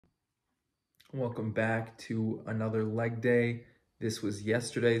Welcome back to another leg day. This was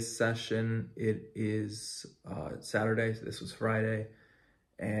yesterday's session. It is Saturday, so this was Friday,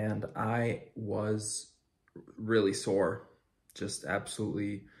 and I was really sore, just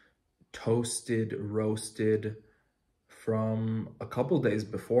absolutely toasted, roasted from a couple days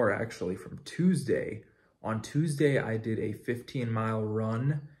before, actually, from Tuesday. On Tuesday, I did a 15-mile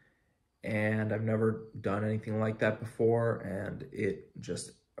run, and I've never done anything like that before, and it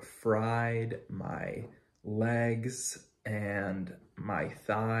just fried my legs and my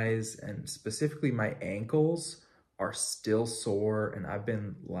thighs, and specifically my ankles are still sore, and I've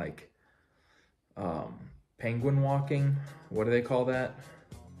been like penguin walking. What do they call that?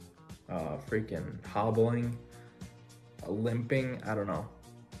 Freaking hobbling, limping, I don't know.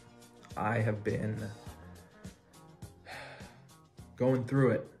 I have been going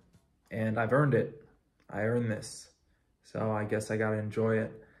through it, and I've earned it. I earned this. So I guess I gotta enjoy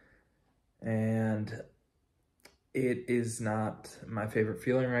it. And it is not my favorite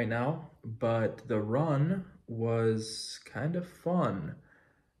feeling right now, but the run was kind of fun.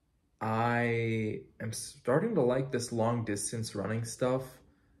 I am starting to like this long distance running stuff.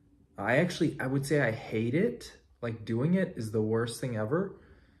 I would say I hate it. Like, doing it is the worst thing ever.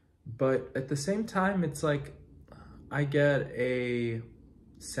 But at the same time, it's like I get a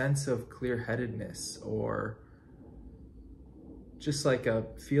sense of clear-headedness, or just like a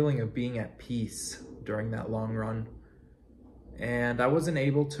feeling of being at peace during that long run. And I wasn't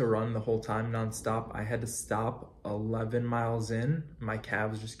able to run the whole time nonstop. I had to stop 11 miles in. My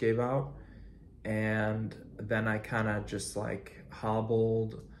calves just gave out. And then I kind of just like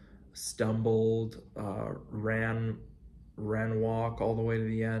hobbled, stumbled, ran walk all the way to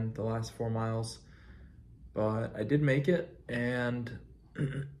the end, the last 4 miles. But I did make it, and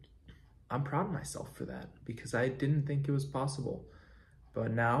I'm proud of myself for that, because I didn't think it was possible.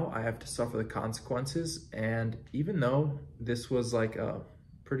 But now I have to suffer the consequences, and even though this was like a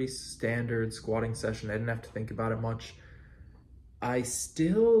pretty standard squatting session, I didn't have to think about it much, I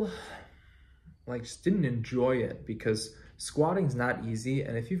still just didn't enjoy it, because squatting's not easy,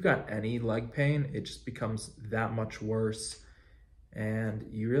 and if you've got any leg pain, it just becomes that much worse, and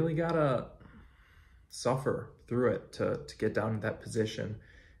you really gotta suffer through it to get down to that position.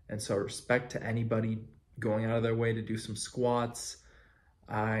 And so respect to anybody going out of their way to do some squats.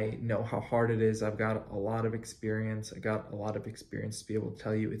 I know how hard it is. I've got a lot of experience. I got a lot of experience to be able to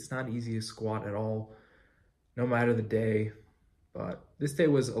tell you it's not easy to squat at all, no matter the day. But this day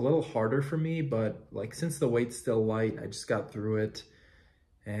was a little harder for me, but like, since the weight's still light, I just got through it,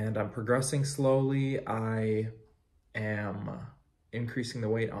 and I'm progressing slowly. I am increasing the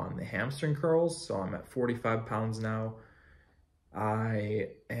weight on the hamstring curls, so I'm at 45 pounds now.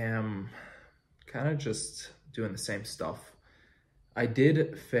 I am kind of just doing the same stuff. I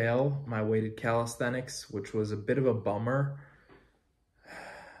did fail my weighted calisthenics, which was a bit of a bummer.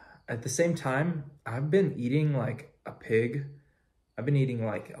 At the same time, I've been eating like a pig. I've been eating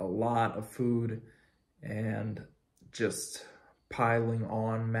like a lot of food and just piling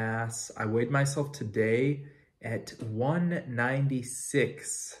on mass. I weighed myself today at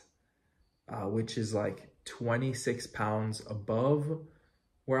 196, which is like 26 pounds above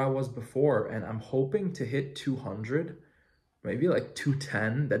where I was before, and I'm hoping to hit 200, maybe like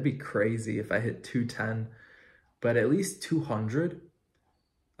 210. That'd be crazy if I hit 210, but at least 200.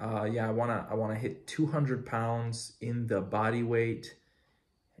 Yeah, I wanna hit 200 pounds in the body weight,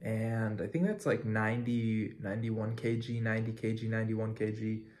 and I think that's like 91 kg, 90 kg, 91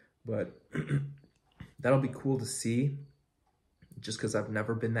 kg, but that'll be cool to see, just because I've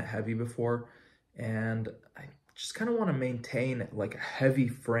never been that heavy before. And I just kind of want to maintain like a heavy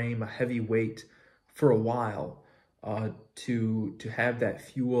frame, a heavy weight for a while, to have that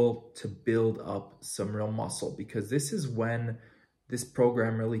fuel to build up some real muscle, because this is when this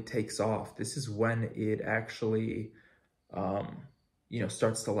program really takes off. This is when it actually,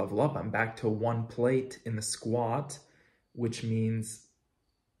 starts to level up. I'm back to 1 plate in the squat, which means,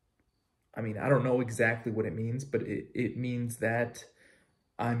 I don't know exactly what it means, but it means that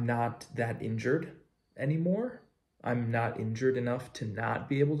I'm not that injured anymore. I'm not injured enough to not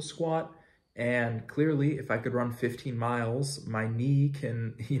be able to squat. And clearly, if I could run 15 miles, my knee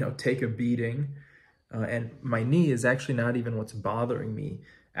can, take a beating. And my knee is actually not even what's bothering me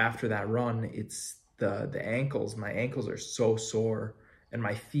after that run. It's the ankles. My ankles are so sore. And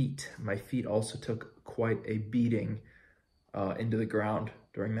my feet also took quite a beating into the ground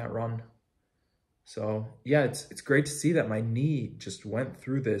during that run. So yeah, it's great to see that my knee just went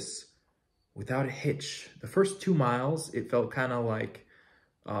through this without a hitch. The first 2 miles, it felt kind of like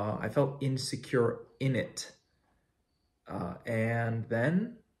I felt insecure in it. And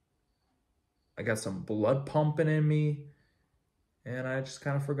then I got some blood pumping in me, and I just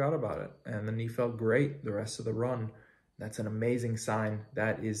kind of forgot about it. And the knee felt great the rest of the run. That's an amazing sign.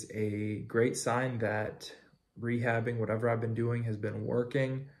 That is a great sign that rehabbing, whatever I've been doing, has been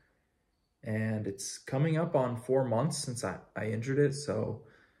working. And it's coming up on 4 months since I injured it. So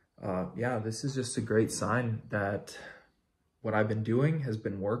yeah, this is just a great sign that what I've been doing has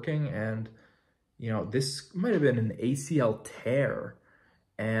been working. And, you know, this might have been an ACL tear.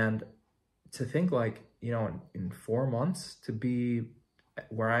 And to think like, you know, in 4 months to be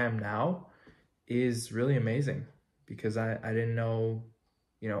where I am now is really amazing, because I didn't know,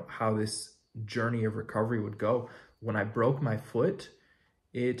 you know, how this journey of recovery would go. When I broke my foot,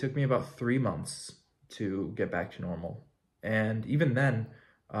 it took me about 3 months to get back to normal. And even then,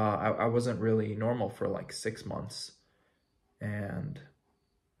 I wasn't really normal for like 6 months. And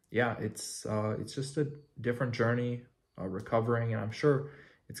yeah, it's just a different journey, recovering, and I'm sure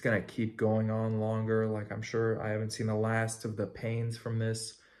it's gonna keep going on longer. Like, I'm sure I haven't seen the last of the pains from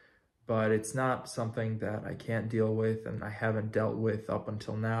this, but it's not something that I can't deal with and I haven't dealt with up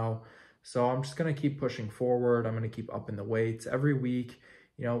until now. So I'm just gonna keep pushing forward. I'm gonna keep upping the weights every week,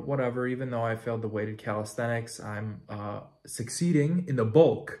 you know, whatever. Even though I failed the weighted calisthenics, I'm succeeding in the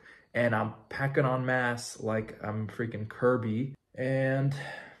bulk, and I'm packing on mass like I'm freaking Kirby, and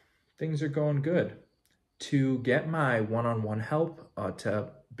things are going good. To get my one-on-one help,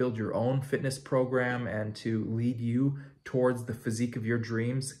 to build your own fitness program and to lead you towards the physique of your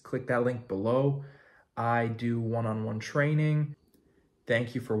dreams, click that link below. I do one-on-one training.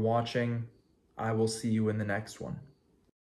 Thank you for watching. I will see you in the next one.